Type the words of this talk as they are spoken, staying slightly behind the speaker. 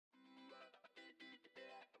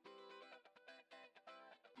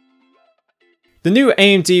The new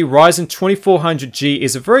AMD Ryzen 2400G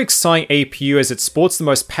is a very exciting APU as it sports the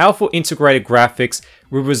most powerful integrated graphics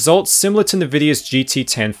with results similar to Nvidia's GT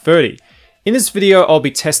 1030. In this video, I'll be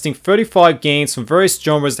testing 35 games from various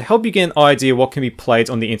genres to help you get an idea what can be played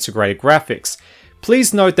on the integrated graphics.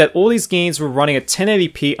 Please note that all these games were running at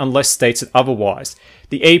 1080p unless stated otherwise.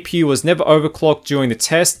 The APU was never overclocked during the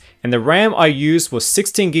test, and the RAM I used was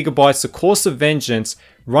 16GB of Course of Vengeance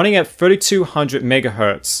running at 3200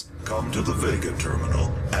 MHz. Come to the Vega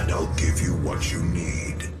terminal, and I'll give you what you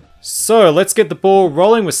need. So let's get the ball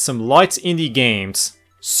rolling with some light indie games.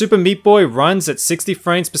 Super Meat Boy runs at 60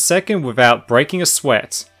 frames per second without breaking a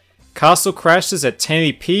sweat. Castle Crashers at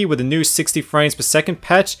 1080p with a new 60 frames per second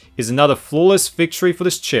patch is another flawless victory for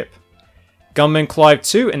this chip. Gunman Clive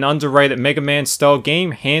 2, an underrated Mega Man style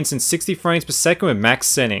game, hands in 60 frames per second with max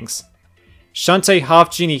settings. Shantae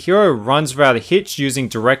Half Genie Hero runs without a hitch using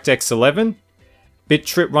DirectX 11. Bit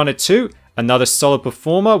Trip Runner 2, another solid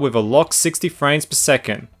performer with a locked 60 frames per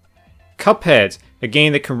second. Cuphead, a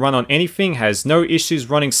game that can run on anything, has no issues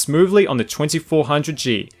running smoothly on the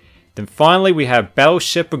 2400G. Then finally we have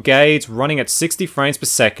Battleship Brigade running at 60 frames per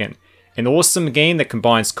second, an awesome game that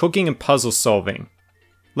combines cooking and puzzle solving.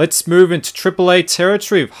 Let's move into AAA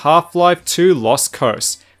territory with Half-Life 2 Lost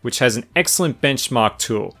Coast, which has an excellent benchmark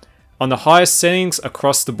tool. On the highest settings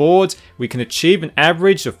across the board, we can achieve an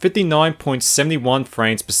average of 59.71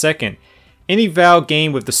 frames per second. Any Valle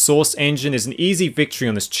game with the Source engine is an easy victory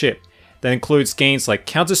on this chip. That includes games like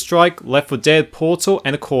Counter-Strike, Left 4 Dead, Portal,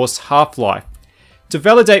 and of course Half-Life. To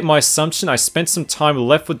validate my assumption, I spent some time with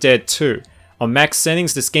Left 4 Dead 2. On max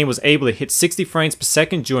settings, this game was able to hit 60 frames per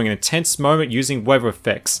second during an intense moment using weather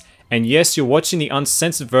effects. And yes, you're watching the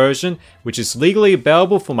uncensored version, which is legally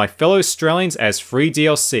available for my fellow Australians as free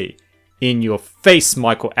DLC. In your face,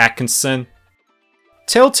 Michael Atkinson.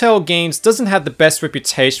 Telltale Games doesn't have the best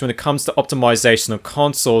reputation when it comes to optimization of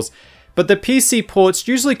consoles, but the PC ports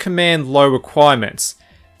usually command low requirements.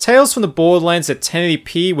 Tales from the Borderlands at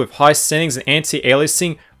 1080p with high settings and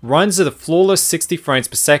anti-aliasing runs at a flawless 60 frames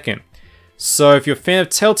per second. So if you're a fan of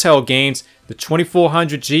Telltale Games, the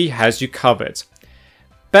 2400G has you covered.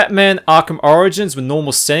 Batman Arkham Origins with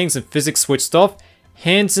normal settings and physics switched off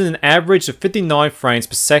hands in an average of 59 frames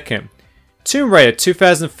per second. Tomb Raider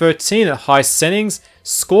 2013 at high settings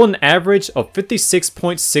scored an average of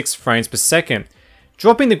 56.6 frames per second.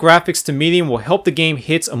 Dropping the graphics to medium will help the game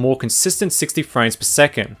hit a more consistent 60 frames per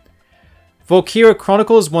second. Valkyria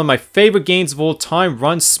Chronicles, one of my favorite games of all time,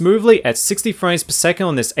 runs smoothly at 60 frames per second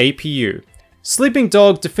on this APU. Sleeping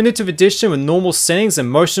Dog Definitive Edition with normal settings and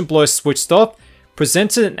motion blur switched off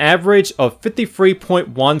presented an average of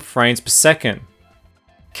 53.1 frames per second.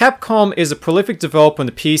 Capcom is a prolific developer in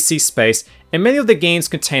the PC space, and many of their games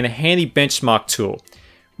contain a handy benchmark tool.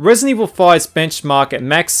 Resident Evil 5's benchmark at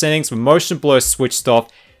max settings with motion blur switched off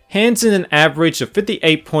hands in an average of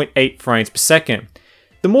 58.8 frames per second.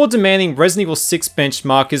 The more demanding Resident Evil 6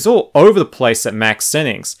 benchmark is all over the place at max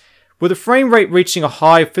settings, with a frame rate reaching a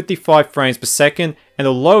high of 55 frames per second and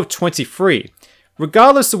a low of 23.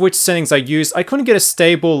 Regardless of which settings I used, I couldn't get a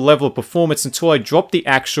stable level of performance until I dropped the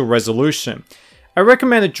actual resolution. I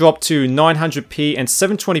recommend a drop to 900p and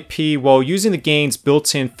 720p while using the game's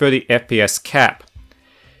built-in 30fps cap.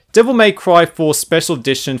 Devil May Cry 4 Special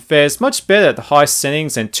Edition fares much better at the high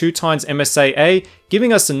settings and 2x MSAA,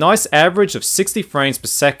 giving us a nice average of 60 frames per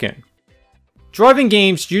second. Driving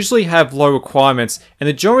games usually have low requirements, and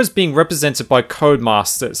the genre is being represented by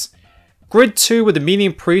Codemasters. Grid 2 with a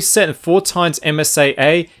medium preset and 4x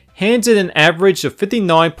MSAA handed an average of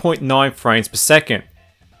 59.9 frames per second.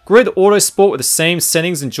 Grid Autosport with the same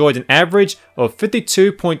settings enjoyed an average of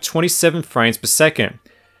 52.27 frames per second.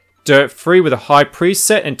 Dirt 3 with a high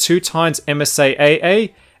preset and 2x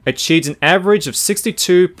MSAA achieved an average of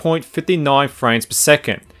 62.59 frames per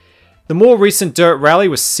second. The more recent Dirt Rally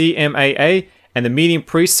with CMAA and the medium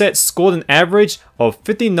preset scored an average of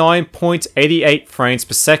 59.88 frames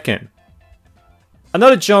per second.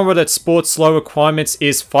 Another genre that sports low requirements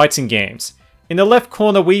is fighting games. In the left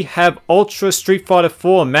corner we have Ultra Street Fighter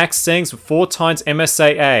 4 max settings with 4x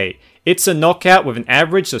MSAA. It's a knockout with an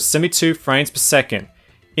average of 72 frames per second.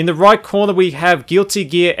 In the right corner we have Guilty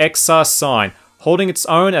Gear XR Sign, holding its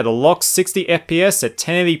own at a locked 60 FPS at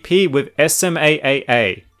 1080p with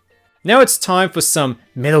SMAAA. Now it's time for some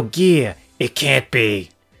Metal Gear, It Can't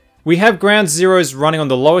Be. We have Ground Zeroes running on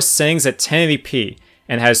the lowest settings at 1080p,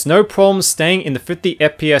 and has no problem staying in the 50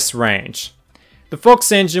 FPS range. The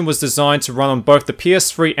Fox engine was designed to run on both the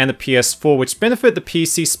PS3 and the PS4, which benefit the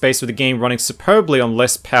PC space with the game running superbly on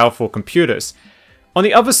less powerful computers. On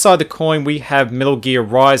the other side of the coin we have Metal Gear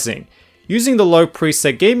Rising. Using the low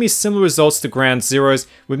preset gave me similar results to Ground Zeroes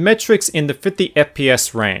with metrics in the 50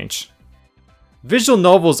 FPS range. Visual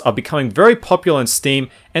novels are becoming very popular on Steam,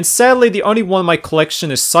 and sadly the only one in my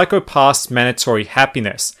collection is Psycho Pass Mandatory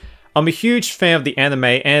Happiness. I'm a huge fan of the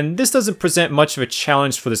anime, and this doesn't present much of a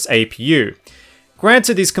challenge for this APU.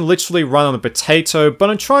 Granted, these can literally run on a potato, but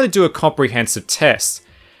I'm trying to do a comprehensive test.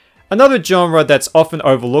 Another genre that's often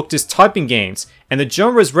overlooked is typing games, and the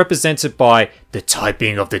genre is represented by the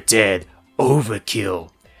typing of the dead, overkill.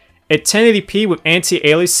 At 1080p with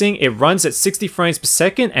anti-aliasing, it runs at 60 frames per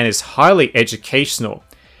second and is highly educational.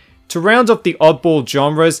 To round off the oddball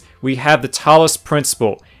genres, we have the Talos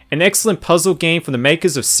Principle, an excellent puzzle game from the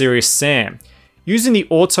makers of Serious Sam. Using the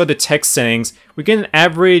auto detect settings, we get an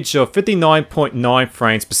average of 59.9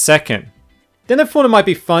 frames per second. Then I thought it might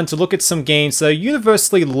be fun to look at some games that are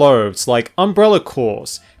universally loathed, like Umbrella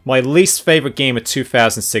Corps, my least favorite game of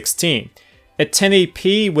 2016. At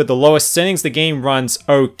 1080p with the lowest settings, the game runs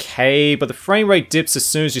okay, but the frame rate dips as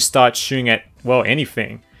soon as you start shooting at, well,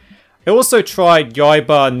 anything. I also tried Yaiba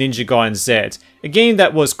Ninja Gaiden Z, a game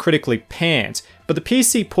that was critically panned, but the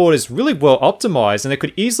PC port is really well optimized and it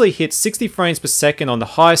could easily hit 60 frames per second on the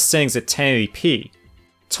highest settings at 1080p.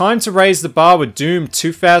 Time to raise the bar with Doom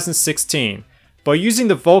 2016. By using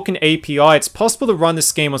the Vulkan API, it's possible to run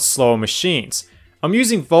this game on slower machines. I'm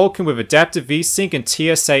using Vulkan with adaptive VSync and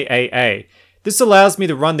TSA-AA. This allows me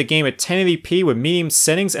to run the game at 1080p with medium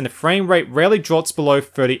settings and the frame rate rarely drops below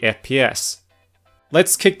 30 FPS.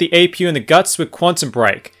 Let's kick the APU in the guts with Quantum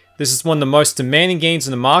Break. This is one of the most demanding games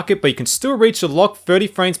in the market, but you can still reach a locked 30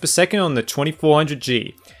 frames per second on the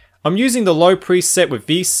 2400G. I'm using the low preset with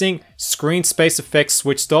VSync, screen space effects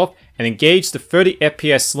switched off, and engage the 30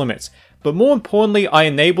 FPS limit. But more importantly, I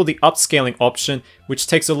enable the upscaling option, which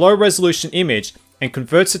takes a low resolution image and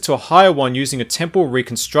converts it to a higher one using a temporal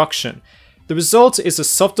reconstruction. The result is a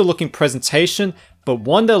softer looking presentation, but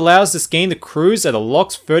one that allows this game to cruise at a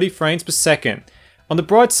locked 30 frames per second. On the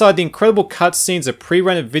bright side, the incredible cutscenes are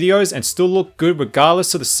pre-rendered videos and still look good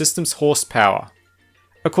regardless of the system's horsepower.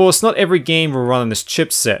 Of course, not every game will run on this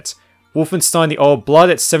chipset. Wolfenstein the Old Blood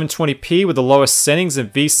at 720p with the lowest settings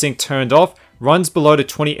and VSync turned off runs below the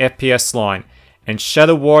 20 FPS line, and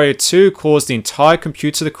Shadow Warrior 2 caused the entire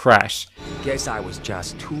computer to crash. Guess I was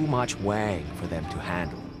just too much wang for them to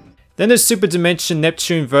handle. Then there's Super Dimension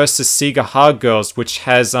Neptune vs Sega Hard Girls, which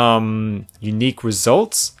has unique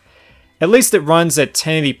results. At least it runs at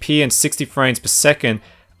 1080p and 60 frames per second,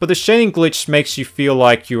 but the shading glitch makes you feel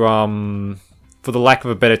like you're, for the lack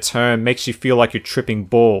of a better term, makes you feel like you're tripping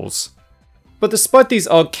balls. But despite these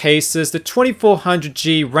odd cases, the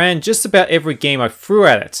 2400G ran just about every game I threw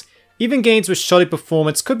at it. Even games with shoddy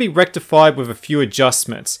performance could be rectified with a few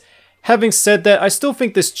adjustments. Having said that, I still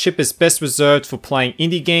think this chip is best reserved for playing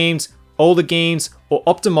indie games, older games, or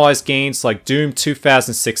optimized games like Doom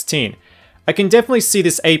 2016. I can definitely see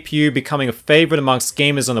this APU becoming a favorite amongst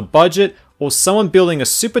gamers on a budget or someone building a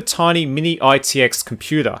super tiny mini ITX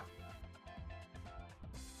computer.